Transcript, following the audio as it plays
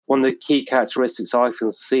one of the key characteristics I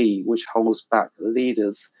can see which holds back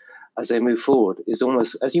leaders as they move forward is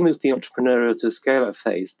almost as you move the entrepreneurial to scale-up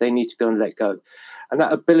phase, they need to go and let go. And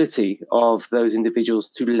that ability of those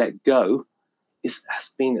individuals to let go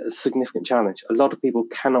has been a significant challenge. A lot of people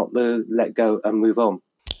cannot let go and move on.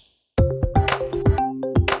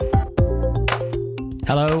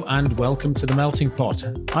 Hello and welcome to The Melting Pot.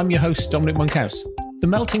 I'm your host, Dominic Monkhouse. The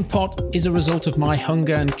Melting Pot is a result of my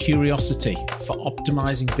hunger and curiosity for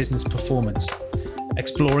optimizing business performance,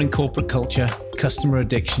 exploring corporate culture, customer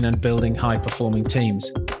addiction, and building high-performing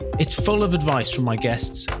teams. It's full of advice from my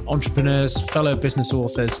guests, entrepreneurs, fellow business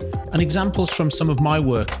authors, and examples from some of my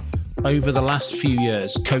work over the last few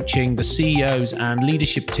years, coaching the CEOs and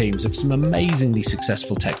leadership teams of some amazingly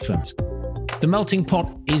successful tech firms. The Melting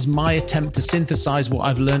Pot is my attempt to synthesize what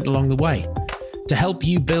I've learned along the way, to help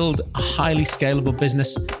you build a highly scalable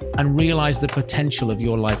business and realize the potential of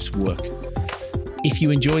your life's work. If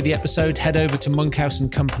you enjoyed the episode, head over to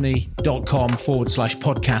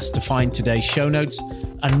monkhouseandcompany.com/podcast to find today's show notes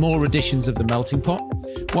and more editions of The Melting Pot.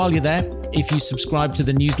 While you're there, if you subscribe to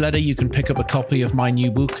the newsletter, you can pick up a copy of my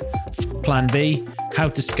new book, Plan B, How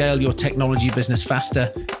to Scale Your Technology Business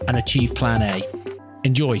Faster and Achieve Plan A.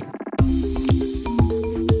 Enjoy.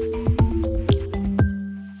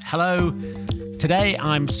 Hello. Today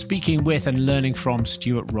I'm speaking with and learning from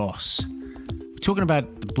Stuart Ross. We're talking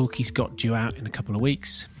about the book he's got due out in a couple of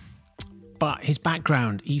weeks. But his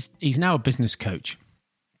background, he's now a business coach.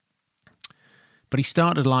 But he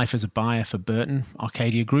started life as a buyer for Burton,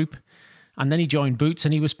 Arcadia Group, and then he joined Boots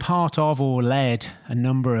and he was part of or led a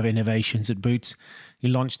number of innovations at Boots. He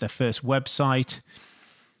launched their first website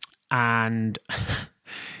and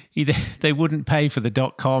they wouldn't pay for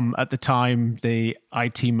the .com at the time. The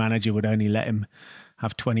IT manager would only let him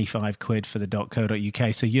have 25 quid for the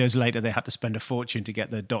 .co.uk. So years later, they had to spend a fortune to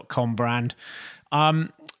get the .com brand.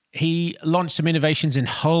 He launched some innovations in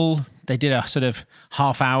Hull. They did a sort of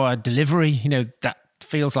half-hour delivery. You know, that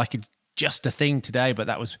feels like it's just a thing today, but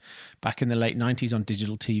that was back in the late 90s on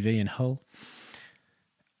digital TV in Hull.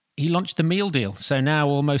 He launched the meal deal. So now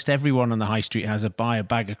almost everyone on the high street has buy a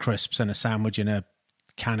bag of crisps and a sandwich and a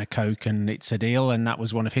can of Coke and it's a deal, and that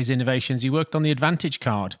was one of his innovations. He worked on the Advantage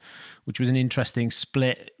card, which was an interesting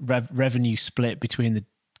revenue split between the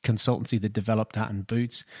consultancy that developed that and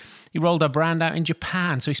Boots. He rolled our brand out in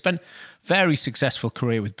Japan, so he spent a very successful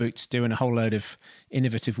career with Boots doing a whole load of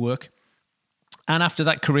innovative work. And after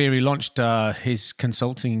that career, he launched his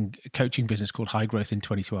consulting coaching business called High Growth in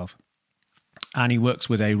 2012. And he works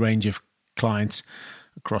with a range of clients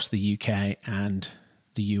across the UK and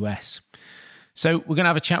the US. So we're going to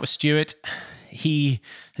have a chat with Stuart. He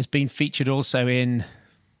has been featured also in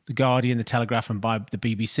The Guardian, The Telegraph, and by the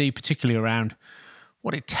BBC, particularly around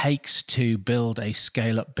what it takes to build a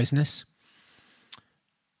scale-up business.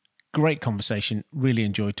 Great conversation. Really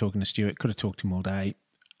enjoyed talking to Stuart. Could have talked to him all day.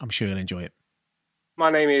 I'm sure you'll enjoy it. My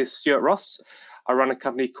name is Stuart Ross. I run a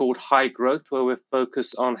company called High Growth, where we're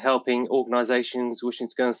focused on helping organizations wishing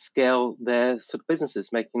to go and scale their sort of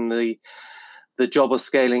businesses, making the job of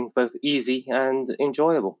scaling both easy and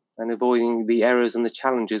enjoyable and avoiding the errors and the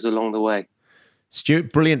challenges along the way.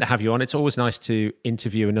 Stuart, brilliant to have you on. It's always nice to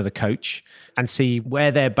interview another coach and see where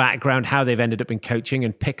their background, how they've ended up in coaching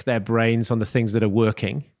and pick their brains on the things that are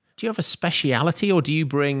working. Do you have a speciality or do you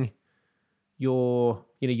bring your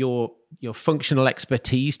functional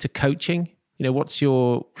expertise to coaching? You know,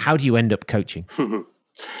 how do you end up coaching?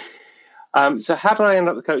 So how did I end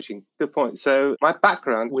up with coaching? Good point. So my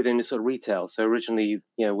background within the sort of retail, so originally,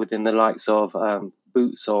 within the likes of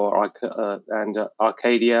Boots and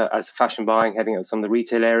Arcadia as fashion buying, heading up some of the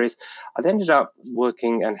retail areas. I ended up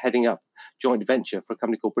working and heading up joint venture for a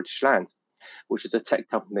company called British Land, which is a tech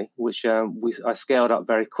company, which I scaled up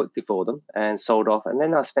very quickly for them and sold off. And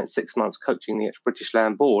then I spent 6 months coaching the British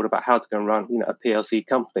Land board about how to go and run, a PLC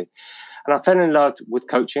company. And I fell in love with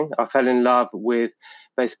coaching. I fell in love with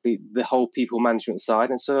basically the whole people management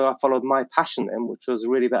side. And so I followed my passion then, which was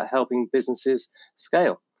really about helping businesses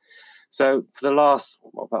scale. So for the last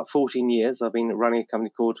about 14 years, I've been running a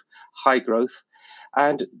company called High Growth.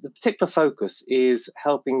 And the particular focus is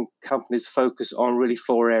helping companies focus on really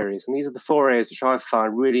 4 areas. And these are the 4 areas which I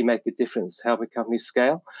find really make a difference helping companies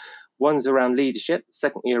scale. One's around leadership.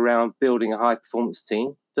 Secondly, around building a high performance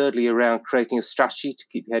team. Thirdly, around creating a strategy to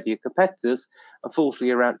keep ahead of your competitors. And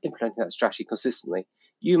fourthly, around implementing that strategy consistently.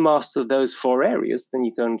 You master those 4 areas, then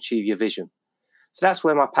you go and achieve your vision. So that's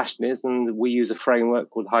where my passion is. And we use a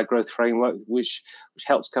framework called High Growth Framework, which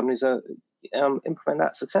helps companies implement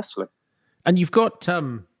that successfully. And you've got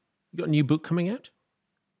a new book coming out?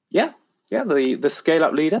 Yeah, the Scale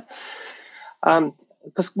Up Leader.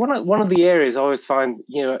 because one of the areas I always find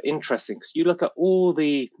interesting, because you look at all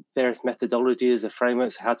the various methodologies or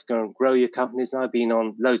frameworks how to go and grow your companies. And I've been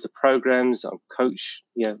on loads of programs, I've coached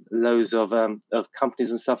loads of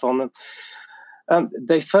companies and stuff on them.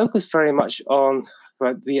 They focus very much on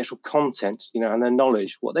the actual content, and their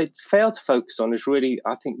knowledge. What they fail to focus on is really,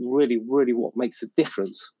 I think, really what makes the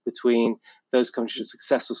difference between those companies which are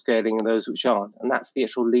successful scaling and those which aren't, and that's the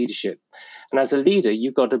actual leadership. And as a leader,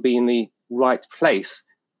 you've got to be in the right place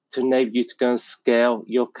to enable you to go and scale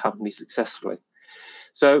your company successfully.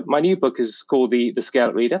 So my new book is called The Scale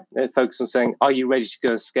Up Leader. It focuses on saying, are you ready to go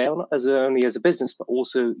and scale, not only as a business, but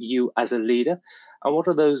also you as a leader? And what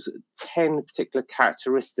are those 10 particular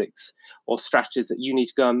characteristics or strategies that you need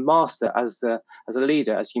to go and master as a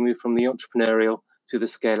leader as you move from the entrepreneurial to the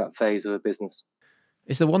scale-up phase of a business?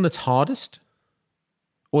 Is there one that's hardest?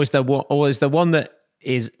 Or is there one that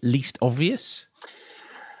is least obvious?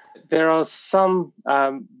 There are some...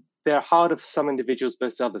 they're harder for some individuals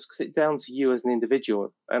versus others because it's down to you as an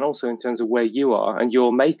individual, and also in terms of where you are and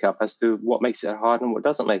your makeup as to what makes it hard and what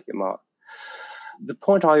doesn't make it hard. The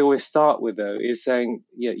point I always start with, though, is saying,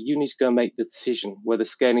 you need to go and make the decision whether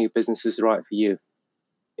scaling your business is right for you.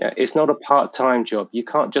 It's not a part-time job. You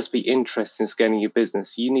can't just be interested in scaling your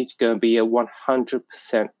business. You need to go and be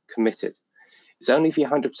 100% committed. It's only if you're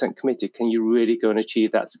 100% committed can you really go and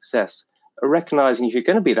achieve that success. Recognizing if you're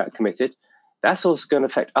going to be that committed, that's also going to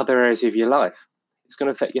affect other areas of your life. It's going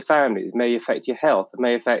to affect your family. It may affect your health. It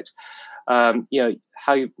may affect,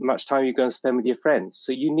 how much time you're going to spend with your friends.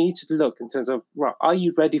 So you need to look in terms of, right, are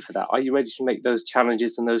you ready for that? Are you ready to make those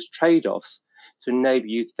challenges and those trade-offs to enable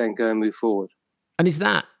you to then go and move forward? And is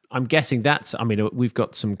that, I'm guessing we've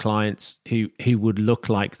got some clients who would look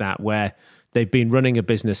like that, where they've been running a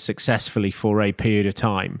business successfully for a period of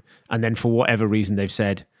time. And then for whatever reason, they've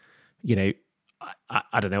said,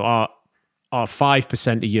 I don't know, our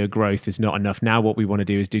 5% a year growth is not enough. Now what we want to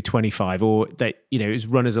do is do 25, or they, it's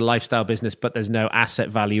run as a lifestyle business, but there's no asset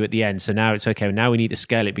value at the end. So now it's okay. Now we need to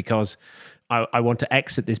scale it because I want to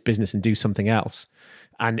exit this business and do something else.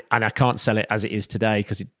 And I can't sell it as it is today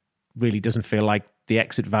because it really doesn't feel like the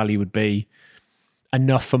exit value would be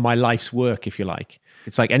enough for my life's work, if you like.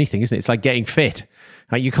 It's like anything, isn't it? It's like getting fit.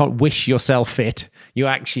 Like, you can't wish yourself fit. You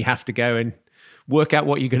actually have to go and work out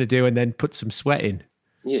what you're going to do and then put some sweat in.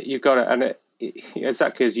 You've got it. And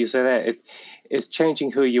exactly as you say there, it's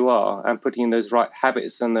changing who you are and putting in those right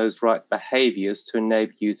habits and those right behaviors to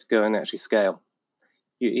enable you to go and actually scale.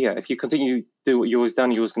 If you continue to do what you've always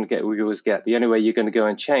done, you're always going to get what you always get. The only way you're going to go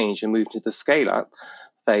and change and move to the scale up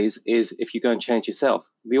phase is if you go and change yourself.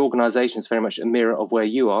 The organization is very much a mirror of where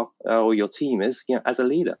you are or your team is, as a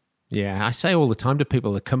leader. Yeah, I say all the time to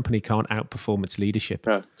people, the company can't outperform its leadership.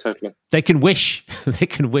 No, totally. They can wish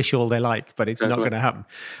all they like, but it's not going to happen.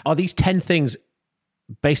 Are these 10 things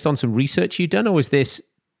based on some research you've done, or is this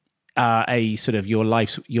a sort of your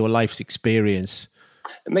life's experience?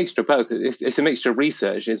 A mixture of both. It's a mixture of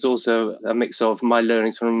research. It's also a mix of my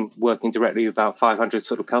learnings from working directly with about 500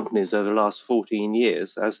 sort of companies over the last 14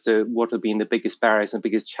 years as to what have been the biggest barriers and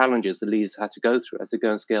biggest challenges the leaders had to go through as they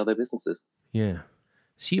go and scale their businesses. Yeah.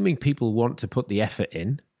 Assuming people want to put the effort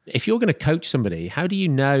in, if you're going to coach somebody, how do you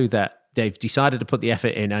know that they've decided to put the effort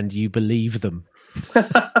in and you believe them?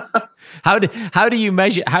 How do you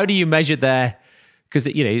measure their? Because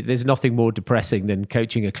there's nothing more depressing than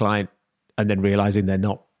coaching a client and then realizing they're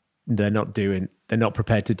not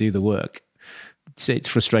prepared to do the work. It's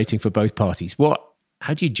frustrating for both parties.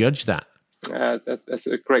 How do you judge that? That's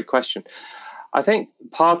a great question. I think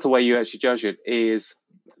part of the way you actually judge it is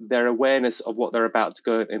their awareness of what they're about to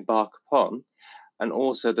go and embark upon, and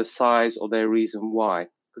also the size of their reason why.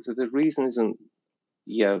 Because if the reason isn't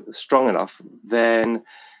strong enough, then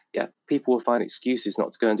people will find excuses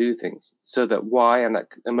not to go and do things. So that why and that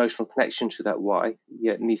emotional connection to that why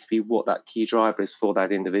needs to be what that key driver is for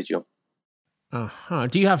that individual. Uh-huh.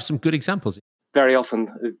 Do you have some good examples? Very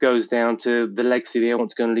often it goes down to the legacy they want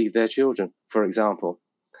to go and leave their children, for example.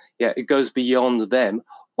 It goes beyond them.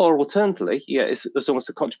 Or alternatively, it's almost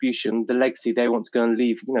a contribution, the legacy they want to go and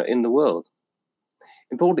leave, in the world.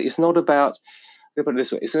 Importantly, it's not about, let me put it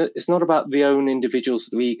this way, it's not about the own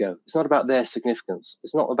individual's ego. It's not about their significance.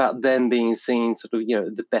 It's not about them being seen sort of,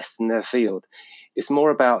 the best in their field. It's more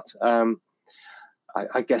about,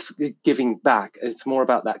 I guess, giving back. It's more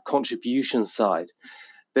about that contribution side.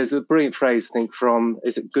 There's a brilliant phrase, I think, from,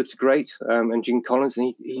 is it Good to Great? And Jim Collins,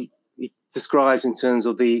 and he describes in terms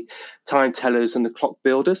of the time tellers and the clock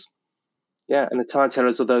builders. And the time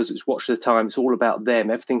tellers are those which watch the time. It's all about them.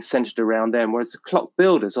 Everything's centered around them. Whereas the clock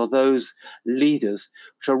builders are those leaders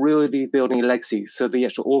which are really building a legacy. So the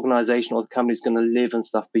actual organization or the company is going to live and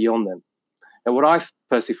stuff beyond them. And what I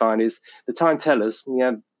personally find is the time tellers,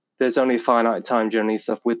 there's only a finite time journey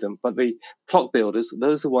stuff with them. But the clock builders,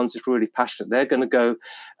 those are the ones that are really passionate. They're going to go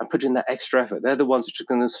and put in that extra effort. They're the ones that are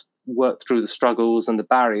going to work through the struggles and the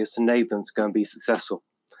barriers to enable them to go and be successful.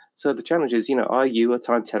 So the challenge is, are you a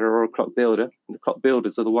time teller or a clock builder? And the clock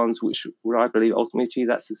builders are the ones which I believe ultimately achieve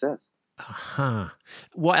that success. Uh-huh.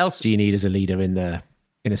 What else do you need as a leader in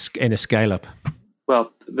a scale up?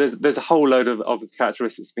 Well, there's a whole load of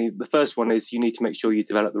characteristics. I mean, the first one is you need to make sure you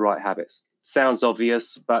develop the right habits. Sounds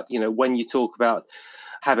obvious, but when you talk about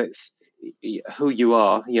habits, who you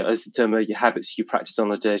are, as determined your habits you practice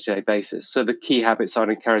on a day-to-day basis. So the key habits I'd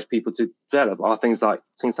encourage people to develop are things like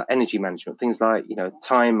energy management, things like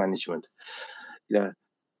time management.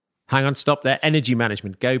 Hang on, stop there. Energy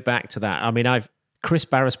management. Go back to that. I mean, Chris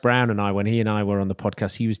Barris Brown and I, when he and I were on the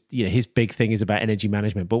podcast, he was, his big thing is about energy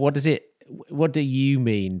management. But what do you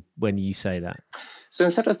mean when you say that? So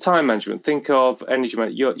instead of time management, think of energy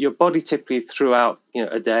management. Your body typically throughout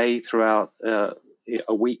a day, throughout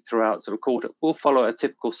a week, throughout sort of quarter, will follow a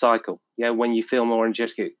typical cycle. When you feel more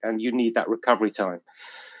energetic and you need that recovery time.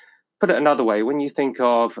 Put it another way, when you think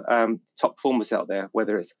of top performers out there,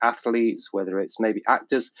 whether it's athletes, whether it's maybe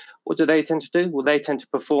actors, what do they tend to do? Well, they tend to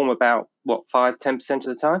perform about 5-10% of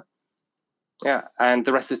the time. And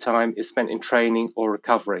the rest of the time is spent in training or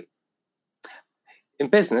recovery. In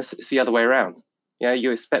business, it's the other way around.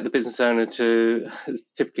 You expect the business owner to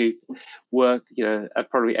typically work, at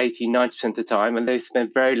probably 80-90% of the time, and they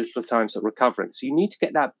spend very little time sort of recovering. So you need to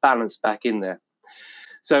get that balance back in there.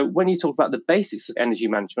 So when you talk about the basics of energy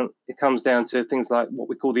management, it comes down to things like what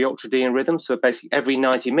we call the ultradian rhythm. So basically every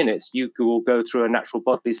 90 minutes, you will go through a natural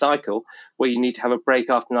bodily cycle where you need to have a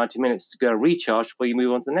break after 90 minutes to go and recharge before you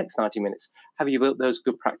move on to the next 90 minutes. Have you built those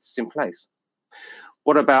good practices in place?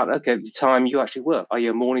 What about, the time you actually work? Are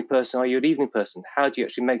you a morning person? Are you an evening person? How do you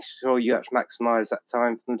actually make sure you actually maximize that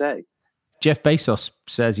time from the day? Jeff Bezos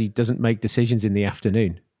says he doesn't make decisions in the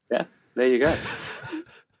afternoon. Yeah, there you go.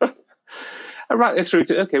 And right through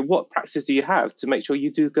to, what practices do you have to make sure you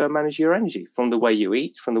do go and manage your energy from the way you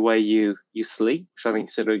eat, from the way you sleep, which I think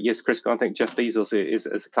yes, Chris, I think Jeff Bezos is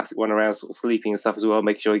a classic one around sort of sleeping and stuff as well,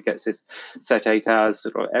 making sure he gets his set 8 hours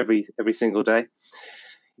sort of every single day.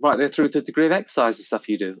 Right there through to the degree of exercise and stuff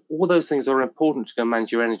you do. All those things are important to go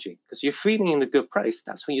manage your energy because you're feeling in the good place.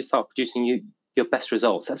 That's when you start producing your best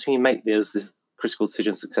results. That's when you make this critical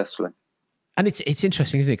decision successfully. And it's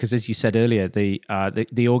interesting, isn't it? Because as you said earlier, the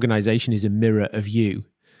organization is a mirror of you,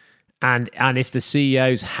 and if the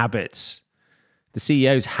CEO's habits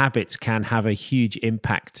can have a huge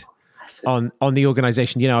impact on the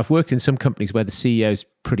organization. I've worked in some companies where the CEO's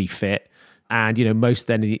pretty fit, and most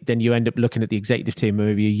then you end up looking at the executive team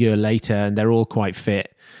maybe a year later, and they're all quite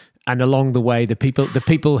fit. And along the way, the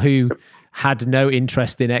people who had no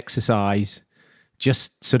interest in exercise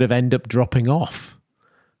just sort of end up dropping off.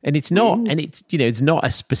 And it's not, and it's not a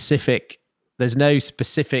specific. There's no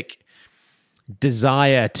specific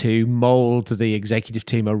desire to mold the executive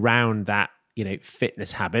team around that,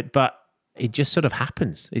 fitness habit, but it just sort of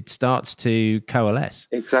happens. It starts to coalesce.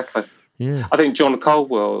 Exactly. Yeah. I think John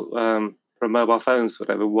Caldwell from Mobile Phones,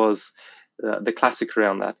 whatever, was the classic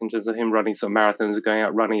around that in terms of him running sort of marathons, going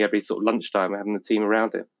out running every sort of lunchtime, having the team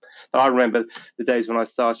around him. But I remember the days when I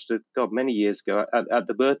started, many years ago at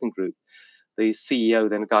the Burton Group. The CEO,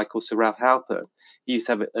 then a guy called Sir Ralph Halpern, he used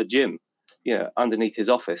to have a gym, underneath his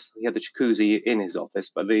office. He had the jacuzzi in his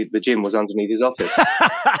office, but the gym was underneath his office.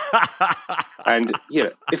 And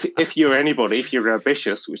if you're anybody, if you're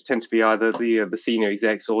ambitious, which tend to be either the senior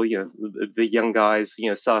execs or the young guys,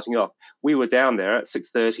 starting off, we were down there at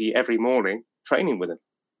 6:30 every morning training with them.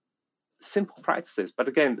 Simple practices, but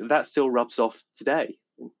again, that still rubs off today.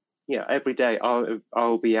 Every day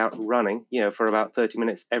I'll be out running, for about 30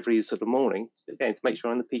 minutes every sort of morning, again, to make sure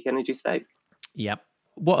I'm in the peak energy state. Yep.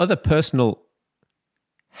 What other personal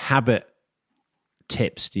habit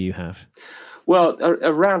tips do you have? Well,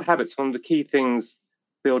 around habits, one of the key things,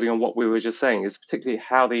 building on what we were just saying, is particularly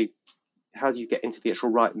how do you get into the actual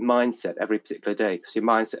right mindset every particular day? Because your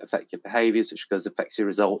mindset affects your behaviors, which affects your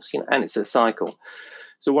results, and it's a cycle.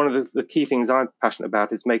 So one of the key things I'm passionate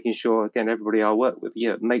about is making sure, again, everybody I work with,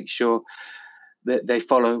 make sure that they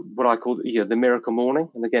follow what I call, the miracle morning.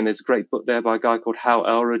 And again, there's a great book there by a guy called Hal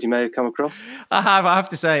Elrod. You may have come across. I have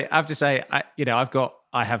to say,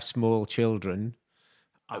 I have small children,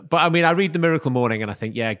 but I mean, I read the Miracle Morning and I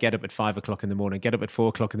think, get up at 5 o'clock in the morning, get up at 4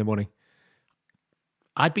 o'clock in the morning.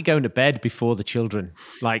 I'd be going to bed before the children,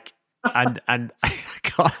 and I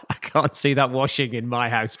can't see that washing in my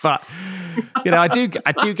house, but I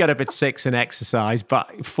do get up at 6 and exercise,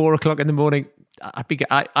 but 4 o'clock in the morning,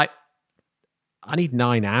 I need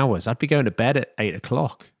 9 hours. I'd be going to bed at 8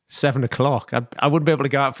 o'clock, 7 o'clock. I wouldn't be able to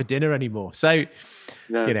go out for dinner anymore. So,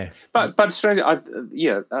 No, but strangely,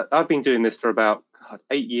 I've been doing this for about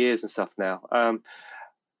 8 years and stuff now.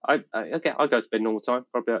 I go to bed normal time,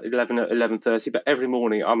 probably about 11:30, but every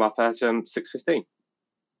morning I'm up at 6:15.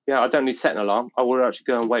 Yeah, I don't need to set an alarm. I will actually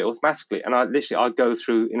go and wait automatically, and I go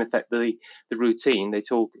through in effect the routine. They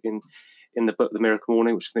talk in the book The Miracle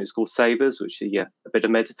Morning, which I think is called Savers, which is a bit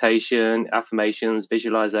of meditation, affirmations,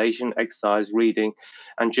 visualization, exercise, reading,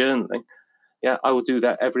 and journaling. Yeah, I will do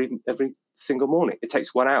that every single morning. It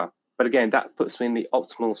takes 1 hour, but again, that puts me in the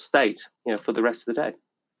optimal state, for the rest of the day.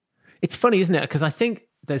 It's funny, isn't it? Because I think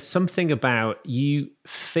there's something about you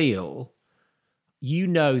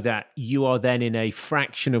know that you are then in a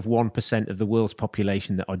fraction of 1% of the world's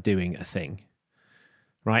population that are doing a thing,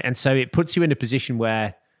 right? And so it puts you in a position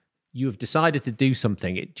where you have decided to do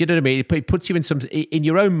something. Do you know what I mean? It puts you in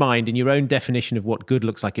your own mind, in your own definition of what good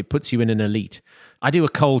looks like. It puts you in an elite. I do a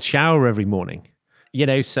cold shower every morning, so,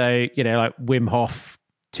 like Wim Hof,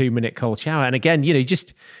 2-minute cold shower. And again,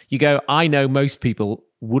 you go, I know most people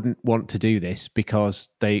wouldn't want to do this because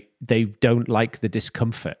they don't like the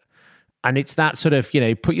discomfort. And it's that sort of,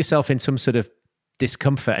 put yourself in some sort of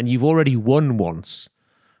discomfort and you've already won once.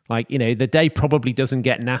 Like, the day probably doesn't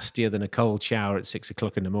get nastier than a cold shower at 6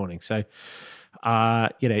 o'clock in the morning. So,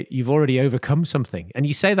 you've already overcome something. And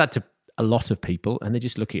you say that to a lot of people and they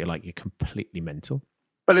just look at you like you're completely mental.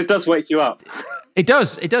 But it does wake you up. It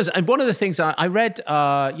does. And one of the things I read,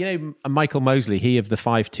 Michael Mosley, he of the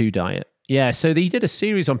 5-2 diet. Yeah, so he did a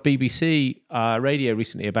series on BBC radio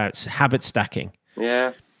recently about habit stacking.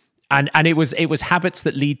 Yeah. And it was habits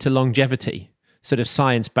that lead to longevity, sort of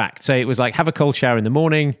science backed. So it was like, have a cold shower in the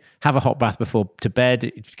morning, have a hot bath before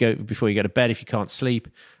you go to bed if you can't sleep.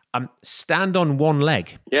 Stand on one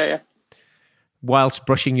leg. Yeah. Whilst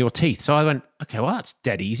brushing your teeth. So I went, okay, well, that's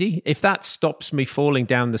dead easy. If that stops me falling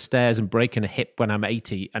down the stairs and breaking a hip when I'm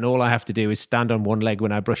 80, and all I have to do is stand on one leg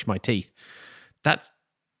when I brush my teeth, that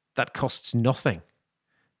costs nothing.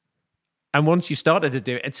 And once you started to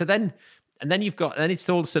do it, then it's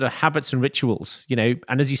all sort of habits and rituals,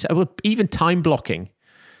 and as you say, well, even time blocking,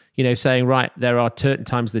 saying, right, there are certain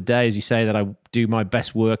times of the day, as you say, that I do my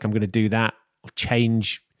best work, I'm going to do that, or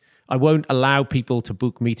change. I won't allow people to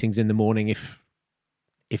book meetings in the morning if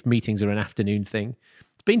meetings are an afternoon thing.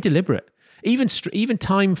 It's been deliberate. Even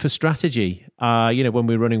time for strategy. When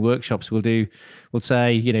we're running workshops, we'll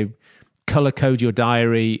say, color code your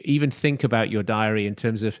diary, even think about your diary in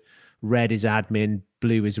terms of red is admin,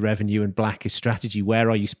 blue is revenue, and black is strategy. Where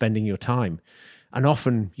are you spending your time? And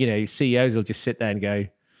often, CEOs will just sit there and go,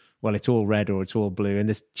 well, it's all red or it's all blue, and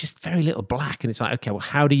there's just very little black. And it's like, okay, well,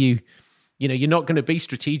 how do you, you're not going to be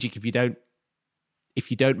strategic if you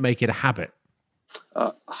don't make it a habit.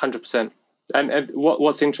 100%. And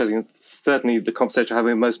what's interesting, certainly the conversation I'm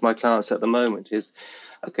having with most of my clients at the moment is,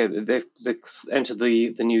 okay, they've entered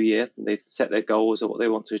the new year, they've set their goals or what they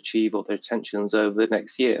want to achieve or their intentions over the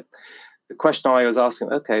next year. The question I was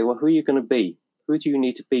asking, okay, well, who are you going to be? Who do you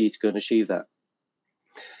need to be to go and achieve that?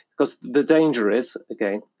 Because the danger is,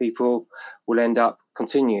 again, people will end up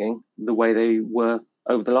continuing the way they were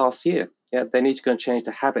over the last year. Yeah, they need to go and change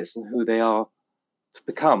the habits and who they are to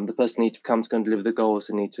become. The person they need to become is going to deliver the goals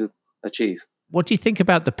they need to achieve. What do you think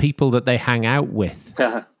about the people that they hang out with?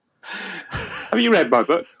 Have you read my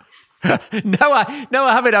book? No, I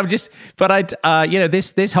haven't.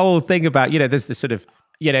 This whole thing about, there's this sort of,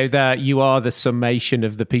 that you are the summation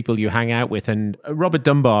of the people you hang out with. And Robert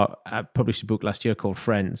Dunbar published a book last year called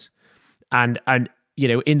Friends. And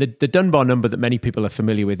in the Dunbar number that many people are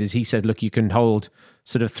familiar with is he said, look, you can hold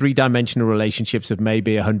sort of 3-dimensional relationships of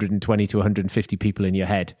maybe 120 to 150 people in your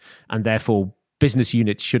head. And therefore, business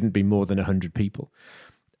units shouldn't be more than 100 people.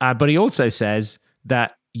 But he also says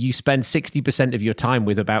that you spend 60% of your time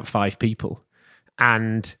with about 5 people.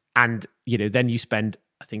 And then you spend,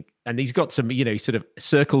 I think, and he's got some,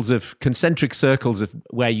 sort of concentric circles of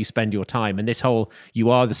where you spend your time. And this whole, you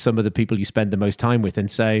are the sum of the people you spend the most time with. And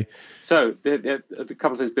so the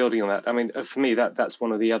couple of things building on that. I mean, for me, that's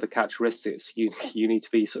one of the other characteristics you need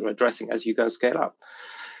to be sort of addressing as you go and scale up.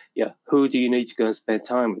 Yeah, who do you need to go and spend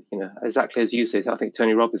time with? Exactly as you said. I think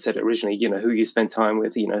Tony Robbins said it originally. Who you spend time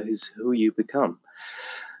with, is who you become.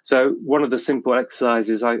 So one of the simple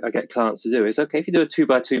exercises I get clients to do is, okay, if you do a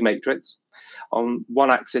 2x2 matrix, on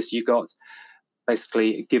one axis you've got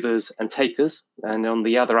basically givers and takers, and on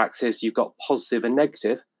the other axis you've got positive and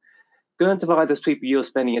negative. Go and divide those people you're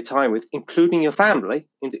spending your time with, including your family,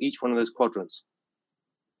 into each one of those quadrants.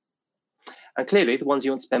 And clearly, the ones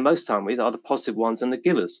you want to spend most time with are the positive ones and the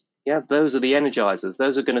givers. Yeah, those are the energizers.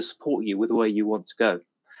 Those are going to support you with the way you want to go.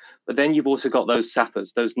 But then you've also got those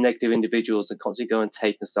sappers, those negative individuals that constantly go and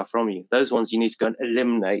take and stuff from you. Those ones you need to go and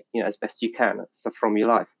eliminate, as best you can, stuff from your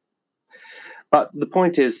life. But the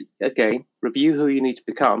point is, again, review who you need to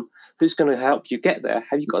become, who's going to help you get there.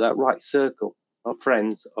 Have you got that right circle of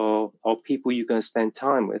friends or people you're going to spend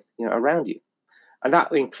time with, around you? And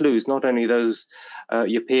that includes not only those,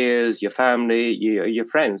 your peers, your family, your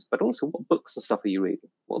friends, but also what books and stuff are you reading?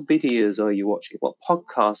 What videos are you watching? What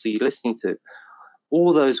podcasts are you listening to?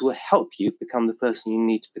 All those will help you become the person you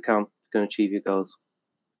need to become to achieve your goals.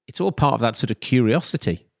 It's all part of that sort of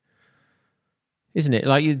curiosity, isn't it?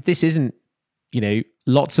 Like, this isn't,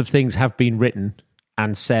 lots of things have been written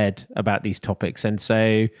and said about these topics. And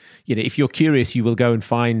so, if you're curious, you will go and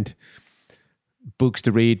find books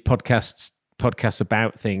to read, podcasts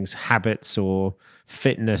about things, habits or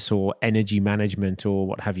fitness or energy management or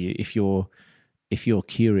what have you, if you're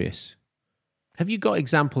curious. Have you got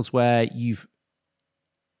examples where you've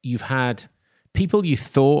had people you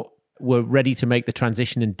thought were ready to make the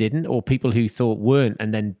transition and didn't, or people who thought weren't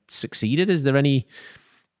and then succeeded? Is there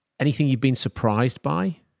anything you've been surprised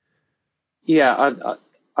by? Yeah,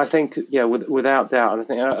 I think, without doubt, I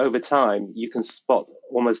think over time you can spot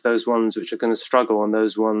almost those ones which are going to struggle and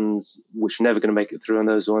those ones which are never going to make it through and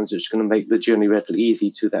those ones which are going to make the journey relatively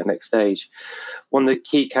easy to that next stage. One of the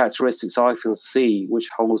key characteristics I can see which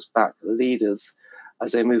holds back leaders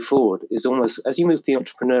as they move forward is almost as you move the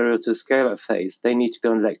entrepreneurial to the scale-up phase, they need to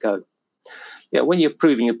go and let go. When you're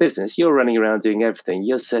proving your business, you're running around doing everything.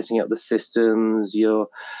 You're setting up the systems, you're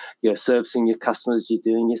servicing your customers, you're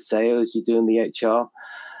doing your sales, you're doing the HR,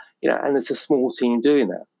 and it's a small team doing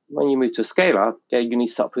that. When you move to a scale up, you need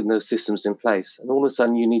to start putting those systems in place. And all of a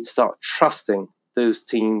sudden, you need to start trusting those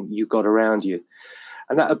team you've got around you.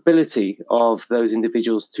 And that ability of those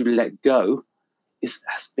individuals to let go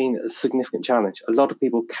has been a significant challenge. A lot of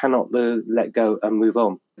people cannot let go and move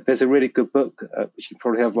on. There's a really good book, which you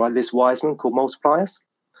probably have by Liz Wiseman, called Multipliers.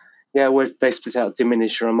 Where they split out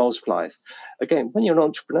diminisher and multipliers. Again, when you're an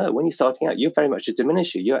entrepreneur, when you're starting out, you're very much a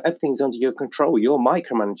diminisher. Everything's under your control. You're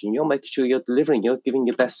micromanaging. You're making sure you're delivering. You're giving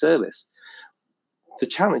your best service. The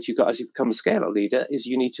challenge you've got as you become a scale-up leader is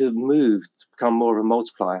you need to move to become more of a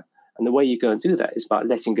multiplier. And the way you go and do that is by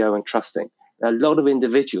letting go and trusting. A lot of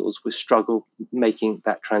individuals will struggle making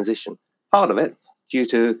that transition. Part of it due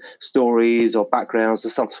to stories or backgrounds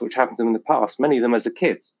or something which happened to them in the past, many of them as a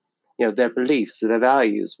kids. Their beliefs, their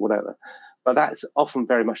values, whatever. But that's often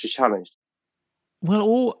very much a challenge.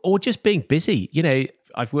 Well, or just being busy.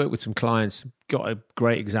 I've worked with some clients, got a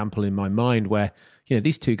great example in my mind where,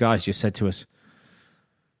 these two guys just said to us,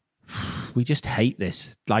 we just hate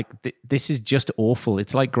this. Like, this is just awful.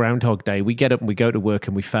 It's like Groundhog Day. We get up and we go to work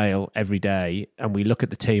and we fail every day. And we look at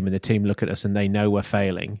the team and the team look at us and they know we're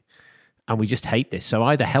failing. And we just hate this. So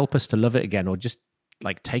either help us to love it again or just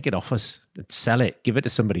take it off us and sell it, give it to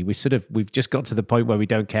somebody. We've just got to the point where we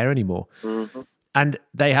don't care anymore. Mm-hmm. And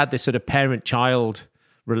they had this sort of parent-child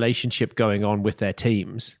relationship going on with their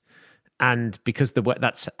teams. And because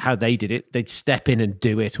that's how they did it, they'd step in and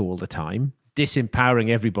do it all the time, disempowering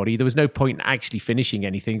everybody. There was no point in actually finishing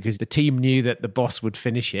anything because the team knew that the boss would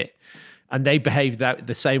finish it. And they behaved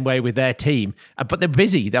the same way with their team. But they're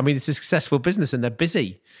busy. I mean, it's a successful business and they're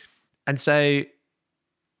busy. And so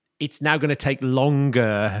it's now going to take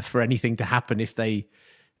longer for anything to happen if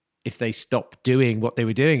they stop doing what they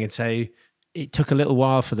were doing. And so it took a little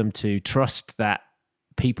while for them to trust that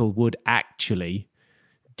people would actually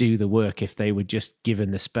do the work if they were just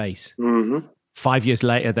given the space. Mm-hmm. 5 years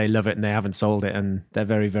later, they love it and they haven't sold it and they're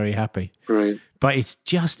very, very happy. Right. But it's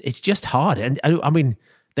just hard. And I mean,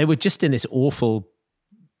 they were just in this awful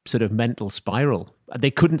sort of mental spiral.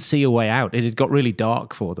 They couldn't see a way out. It had got really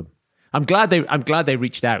dark for them. I'm glad they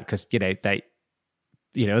reached out because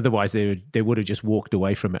otherwise they would have just walked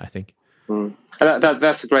away from it, I think. And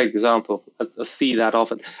that's a great example. I see that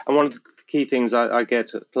often. And one of the key things I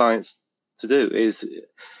get clients to do is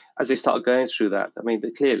as they start going through that, I mean,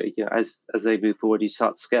 clearly, as they move forward, you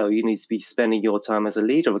start to scale, you need to be spending your time as a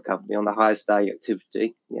leader of a company on the highest value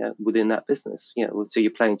activity within that business. So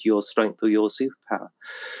you're playing to your strength or your superpower.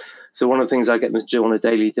 So one of the things I get them to do on a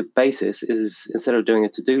daily basis is instead of doing a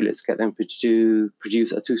to-do list, get them to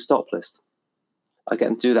produce a to-stop list. I get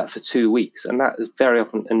them to do that for 2 weeks. And that is very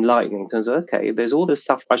often enlightening in terms of, okay, there's all this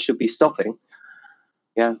stuff I should be stopping,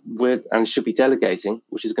 and should be delegating,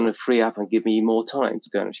 which is going to free up and give me more time to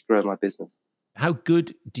go and actually grow my business. How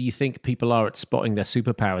good do you think people are at spotting their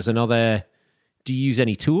superpowers? And do you use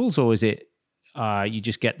any tools or is it you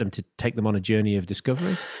just get them to take them on a journey of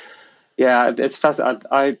discovery? Yeah, it's fascinating.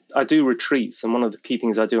 I do retreats, and one of the key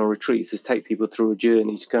things I do on retreats is take people through a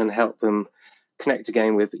journey to go and help them connect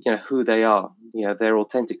again with, who they are, their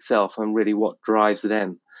authentic self and really what drives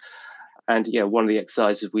them. And one of the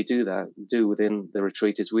exercises we do within the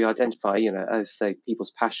retreat is we identify, as say,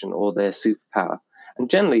 people's passion or their superpower. And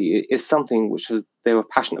generally, it's something which they were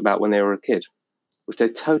passionate about when they were a kid, which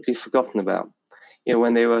they'd totally forgotten about.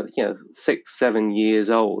 When they were, 6, 7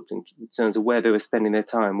 years old, in terms of where they were spending their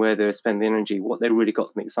time, where they were spending their energy, what they really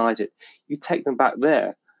got them excited. You take them back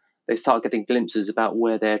there, they start getting glimpses about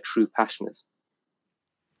where their true passion is.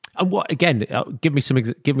 And what again? Give me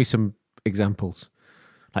some examples.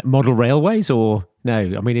 Like model railways, or no?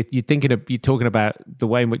 I mean, you're talking about the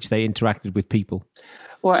way in which they interacted with people.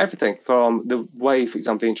 Well, everything from the way, for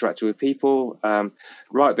example, they interacted with people,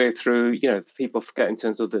 right there through, people forget in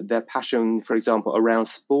terms of their passion, for example, around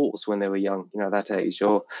sports when they were young, that age,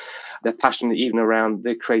 or their passion even around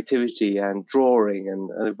their creativity and drawing,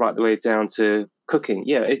 and right the way down to cooking.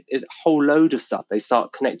 A whole load of stuff they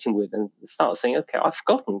start connecting with and start saying, okay, I've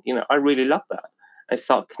forgotten, I really love that. And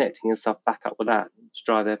start connecting and stuff back up with that to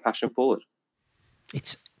drive their passion forward.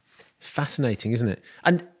 It's fascinating, isn't it?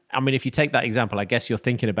 And I mean, if you take that example, I guess you're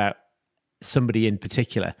thinking about somebody in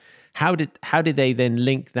particular. How did they then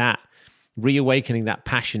link that, reawakening that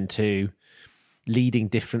passion to leading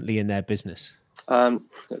differently in their business?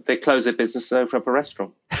 They closed their business and opened up a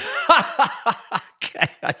restaurant. Okay,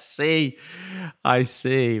 I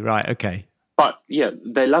see. Right, okay. But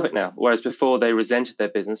they love it now. Whereas before they resented their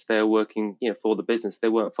business, they were working, for the business. They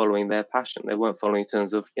weren't following their passion. They weren't following in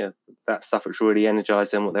terms of, that stuff which really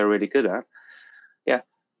energized them, what they're really good at.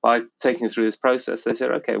 By taking through this process, they said,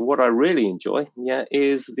 okay, what I really enjoy,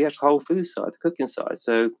 is the actual whole food side, the cooking side.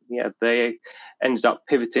 So, they ended up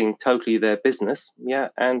pivoting totally their business,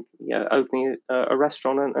 and opening a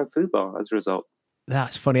restaurant and food bar as a result.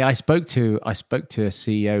 That's funny. I spoke to a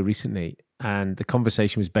CEO recently, and the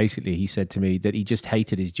conversation was basically, he said to me that he just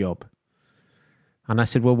hated his job. And I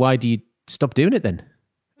said, well, why do you stop doing it then?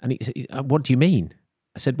 And he said, what do you mean?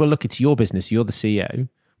 I said, well, look, it's your business. You're the CEO.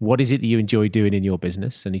 What is it that you enjoy doing in your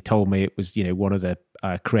business? And he told me it was, one of the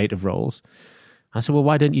creative roles. I said, well,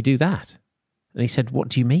 why don't you do that? And he said, what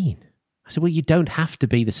do you mean? I said, well, you don't have to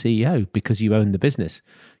be the CEO because you own the business.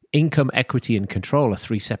 Income, equity, and control are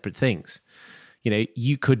 3 separate things.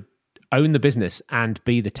 You could own the business and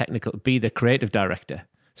be the creative director.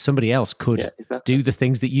 Somebody else could do the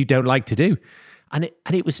things that you don't like to do. And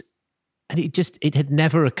it had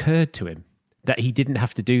never occurred to him that he didn't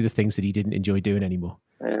have to do the things that he didn't enjoy doing anymore.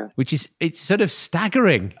 Yeah. It's sort of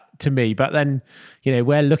staggering to me. But then,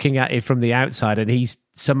 we're looking at it from the outside, and he's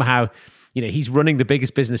somehow, he's running the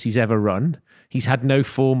biggest business he's ever run. He's had no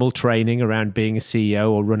formal training around being a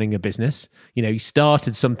CEO or running a business. He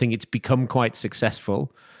started something, it's become quite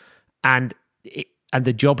successful. And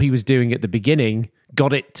the job he was doing at the beginning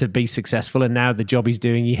got it to be successful. And now the job he's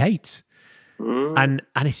doing, he hates. And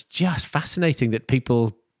it's just fascinating that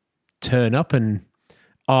people turn up and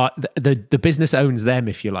the business owns them,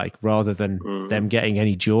 if you like, rather than them getting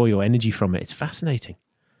any joy or energy from it. It's fascinating.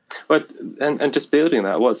 But and just building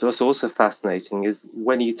that, what's also fascinating is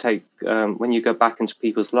when you go back into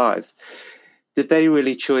people's lives, did they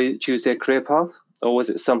really choose their career path, or was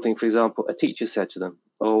it something, for example, a teacher said to them,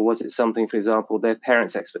 or was it something, for example, their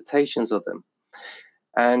parents' expectations of them?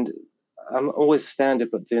 And I'm always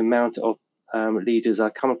astounded by the amount of leaders I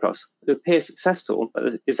come across who appear successful,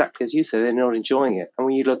 but exactly as you said, they're not enjoying it. And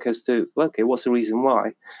when you look as to, okay, what's the reason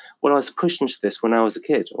why? Well, I was pushed into this when I was a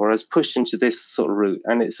kid, or I was pushed into this sort of route,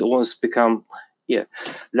 and it's almost become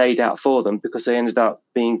laid out for them because they ended up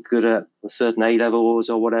being good at certain A levels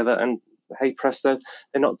or whatever. And hey, presto,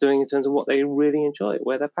 they're not doing it in terms of what they really enjoy,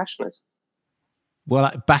 where their passion is.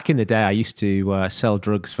 Well, back in the day, I used to sell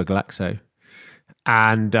drugs for Glaxo,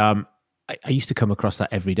 and I used to come across that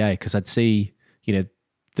every day because I'd see,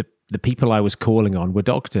 the people I was calling on were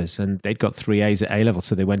doctors, and they'd got 3 A's at A level,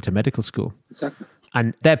 so they went to medical school. Exactly.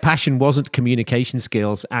 And their passion wasn't communication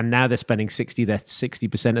skills, and now they're spending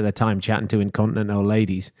 60% of their time chatting to incontinent old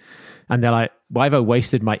ladies. And they're like, why have I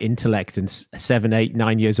wasted my intellect and 7, 8,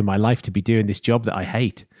 9 years of my life to be doing this job that I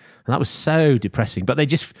hate? And that was so depressing. But they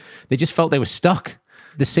just felt they were stuck.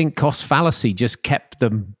 The sink cost fallacy just kept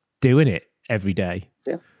them doing it every day.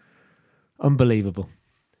 Yeah. Unbelievable.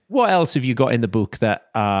 What else have you got in the book that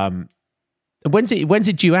when's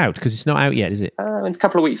it due out? Because it's not out yet, is it? In a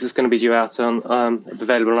couple of weeks it's going to be due out on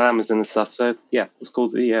available on Amazon and stuff. So it's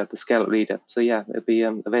called the Scale Up Leader. So it'll be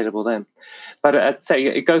available then. But I'd say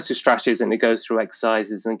it goes through strategies and it goes through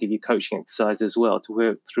exercises and give you coaching exercises as well to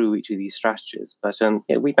work through each of these strategies. But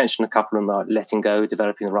we mentioned a couple of them, like letting go,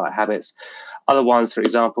 developing the right habits. Other ones, for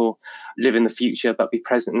example, live in the future but be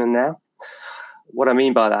present in the now. What I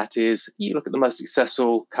mean by that is you look at the most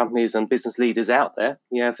successful companies and business leaders out there.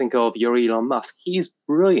 Think of your Elon Musk. He's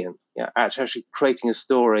brilliant at actually creating a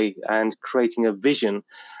story and creating a vision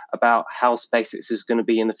about how SpaceX is going to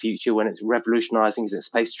be in the future when it's revolutionizing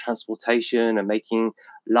space transportation and making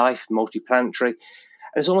life multiplanetary.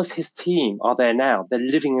 And it's almost his team are there now. They're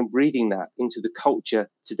living and breathing that into the culture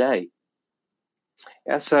today.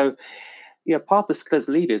 So part of the skill as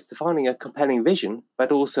leader is defining a compelling vision,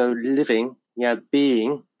 but also living,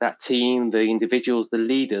 being that team, the individuals, the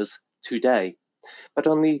leaders today. But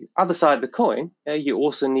on the other side of the coin, you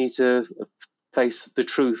also need to face the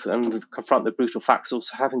truth and confront the brutal facts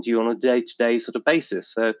also happen to you on a day-to-day sort of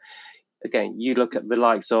basis. So again, you look at the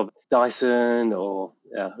likes of Dyson or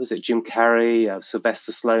who's it, Jim Carrey,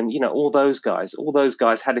 Sylvester Stallone, all those guys. All those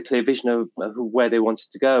guys had a clear vision of where they wanted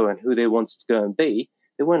to go and who they wanted to go and be.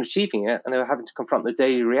 They weren't achieving it, and they were having to confront the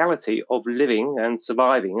daily reality of living and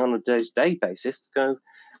surviving on a day-to-day basis to go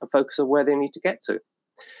and focus on where they need to get to.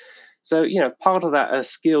 So, part of that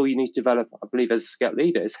skill you need to develop, I believe, as a scout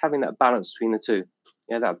leader is having that balance between the two.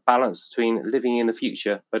 That balance between living in the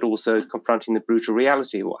future, but also confronting the brutal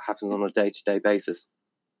reality of what happens on a day-to-day basis.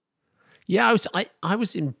 Yeah, I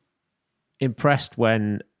was impressed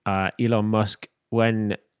when Elon Musk,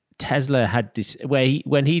 when Tesla had this,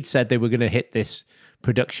 when he'd said they were going to hit this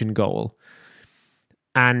production goal,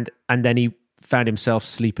 and then he found himself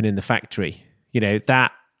sleeping in the factory.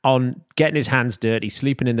 That on getting his hands dirty,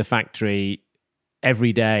 sleeping in the factory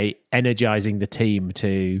every day, energizing the team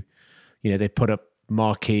to, they put up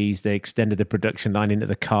marquees, they extended the production line into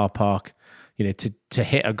the car park, to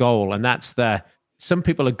hit a goal. And that's some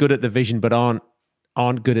people are good at the vision, but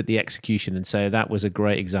aren't good at the execution. And so that was a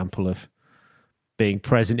great example of being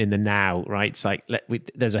present in the now, right? It's like,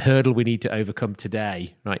 there's a hurdle we need to overcome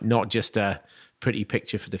today, right? Not just a pretty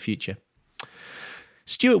picture for the future.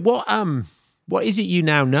 Stuart, what is it you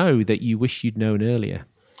now know that you wish you'd known earlier?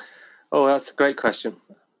 Oh, that's a great question.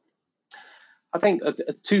 I think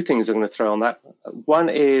two things I'm going to throw on that. One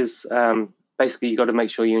is basically you've got to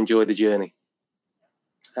make sure you enjoy the journey.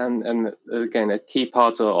 And again, a key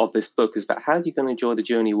part of this book is about how are you going to enjoy the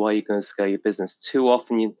journey while you're going to scale your business. Too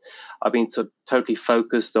often I've been totally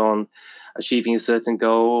focused on achieving a certain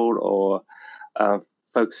goal or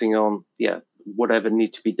focusing on whatever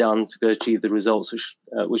needs to be done to go achieve the results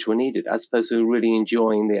which were needed, as opposed to really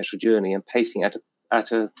enjoying the actual journey and pacing at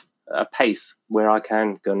a pace where I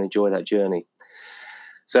can go and enjoy that journey.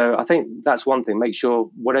 So I think that's one thing. Make sure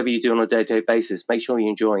whatever you do on a day-to-day basis, make sure you're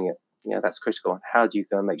enjoying it. That's critical. How do you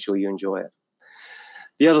go and make sure you enjoy it?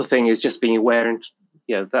 The other thing is just being aware and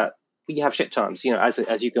that you have shit times.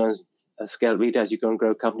 As you go and scale leader, as you go and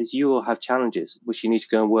grow companies, you will have challenges which you need to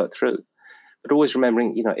go and work through. But always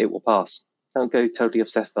remembering, it will pass. Don't go totally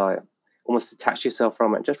obsessed by it. Almost detach yourself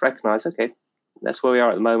from it. Just recognize, okay, that's where we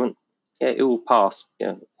are at the moment. It will pass.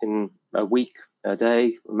 In a week, a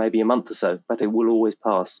day, maybe a month or so, but it will always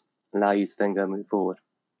pass. Allow you to then go and move forward.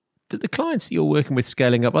 Do the clients that you're working with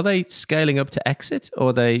scaling up, are they scaling up to exit, or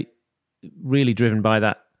are they really driven by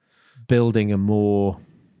that building a more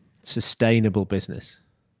sustainable business?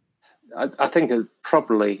 I think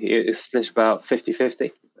probably it's split about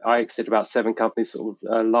 50-50. I exited about 7 companies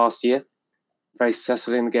last year, very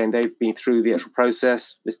successfully. And again, they've been through the actual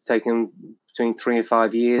process. It's taken between 3 and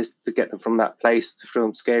 5 years to get them from that place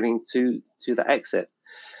from scaling to the exit.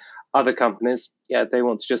 Other companies, they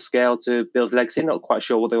want to just scale to build legacy. Not quite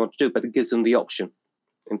sure what they want to do, but it gives them the option,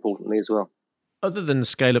 importantly, as well. Other than the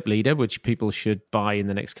Scale Up Leader, which people should buy in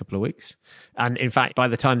the next couple of weeks. And in fact, by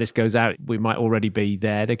the time this goes out, we might already be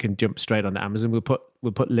there. They can jump straight on Amazon. We'll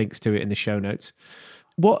put links to it in the show notes.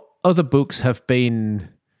 What other books have been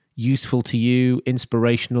useful to you,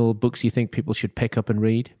 inspirational books you think people should pick up and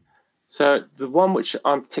read? So the one which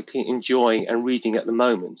I'm particularly enjoying and reading at the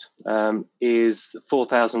moment is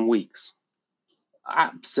 4,000 Weeks.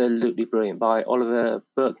 Absolutely brilliant, by Oliver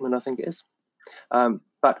Berkman, I think it is.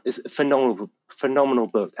 But it's a phenomenal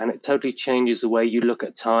book, and it totally changes the way you look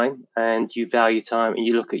at time and you value time and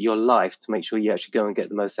you look at your life to make sure you actually go and get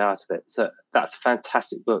the most out of it. So that's a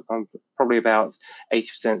fantastic book. I'm probably about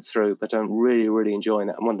 80% through, but I'm really, really enjoying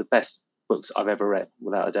it. And one of the best books I've ever read,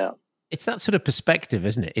 without a doubt. It's that sort of perspective,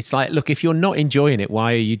 isn't it? It's like, look, if you're not enjoying it,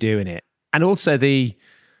 why are you doing it? And also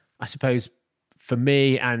I suppose for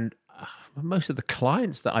me and most of the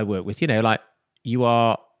clients that I work with, like you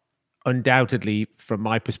are undoubtedly, from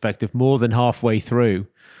my perspective, more than halfway through.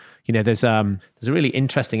 There's a really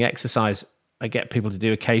interesting exercise I get people to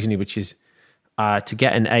do occasionally, which is to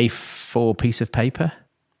get an A4 piece of paper.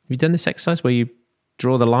 Have you done this exercise where you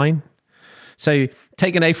draw the line? So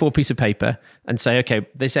take an A4 piece of paper and say, okay,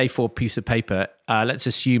 this A4 piece of paper, let's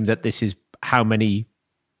assume that this is how many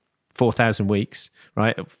 4,000 weeks,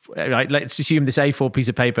 right? Let's assume this A4 piece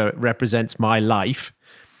of paper represents my life,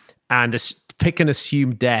 and pick an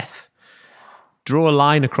assumed death, draw a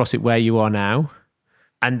line across it where you are now,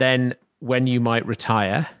 and then when you might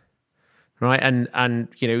retire, right? And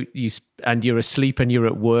you're asleep and you're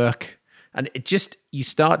at work, and you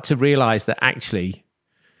start to realize that actually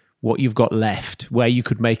what you've got left, where you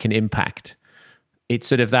could make an impact,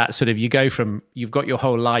 it's you go from you've got your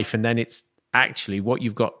whole life, and then it's actually what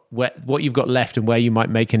you've got left and where you might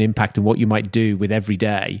make an impact and what you might do with every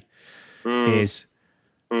day it's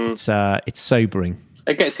sobering.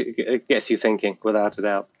 It gets you thinking, without a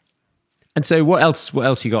doubt. And so what else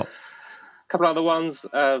you got? A couple other ones,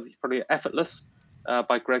 probably Effortless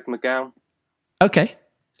by Greg McGowan. Okay.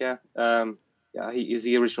 Yeah. He is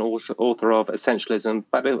the original author of Essentialism,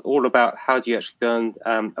 but all about how do you actually go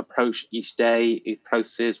and approach each day,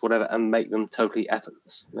 processes, whatever, and make them totally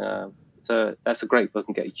effortless. So that's a great book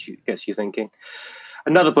and gets you thinking.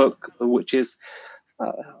 Another book, which is,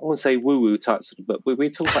 I won't say woo-woo type sort of book.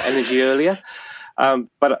 We talked about energy earlier,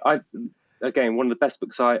 but again, one of the best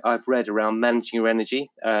books I've read around managing your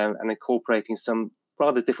energy and incorporating some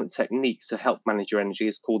rather different techniques to help manage your energy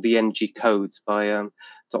is called The Energy Codes by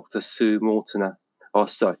Dr. Sue Morter.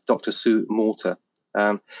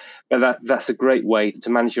 But that's a great way to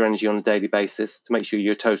manage your energy on a daily basis, to make sure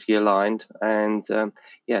you're totally aligned, and to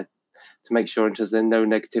make sure there's no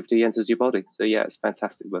negativity enters your body. So yeah, it's a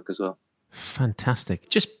fantastic book as well. Fantastic.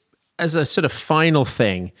 Just as a sort of final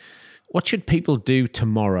thing, what should people do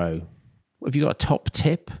tomorrow? Have you got a top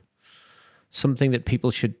tip? Something that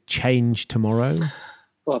people should change tomorrow?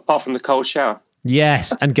 Well, apart from the cold shower.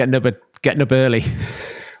 Yes, and getting up early.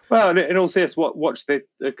 Well, in all seriousness, watch a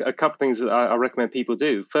couple of things that I recommend people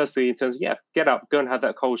do. Firstly, in terms of, get up, go and have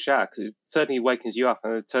that cold shower, because it certainly wakens you up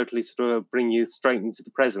and it totally sort of bring you straight into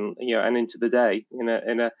the present, and into the day in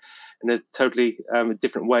a totally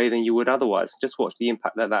different way than you would otherwise. Just watch the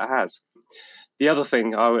impact that has. The other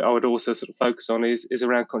thing I would also sort of focus on is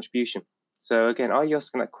around contribution. So again, are you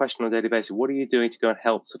asking that question on a daily basis? What are you doing to go and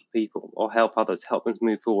help sort of people or help others, help them to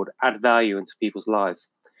move forward, add value into people's lives?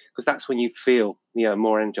 Because that's when you feel,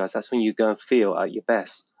 more energized. That's when you go and feel at your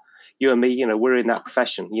best. You and me, we're in that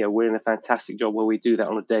profession. We're in a fantastic job where we do that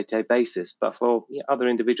on a day-to-day basis. But for other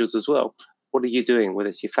individuals as well, what are you doing? Whether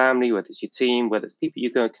it's your family, whether it's your team, whether it's people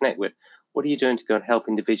you go and connect with, what are you doing to go and help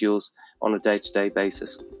individuals on a day-to-day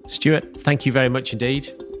basis? Stuart, thank you very much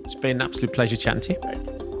indeed. It's been an absolute pleasure chatting to you.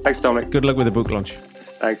 Thanks, Dominic. Good luck with the book launch.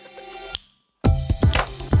 Thanks.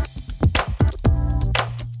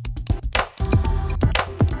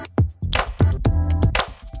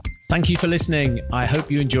 Thank you for listening. I hope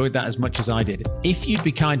you enjoyed that as much as I did. If you'd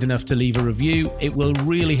be kind enough to leave a review, it will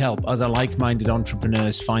really help other like-minded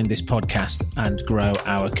entrepreneurs find this podcast and grow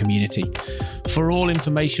our community. For all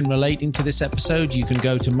information relating to this episode, you can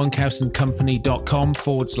go to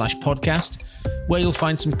monkhouseandcompany.com/podcast, where you'll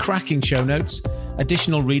find some cracking show notes,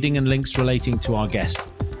 additional reading and links relating to our guest.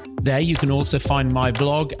 There you can also find my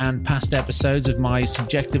blog and past episodes of my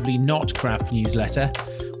subjectively not crap newsletter,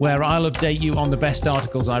 where I'll update you on the best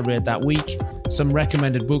articles I read that week, some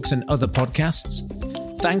recommended books and other podcasts.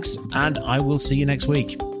 Thanks, and I will see you next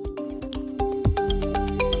week.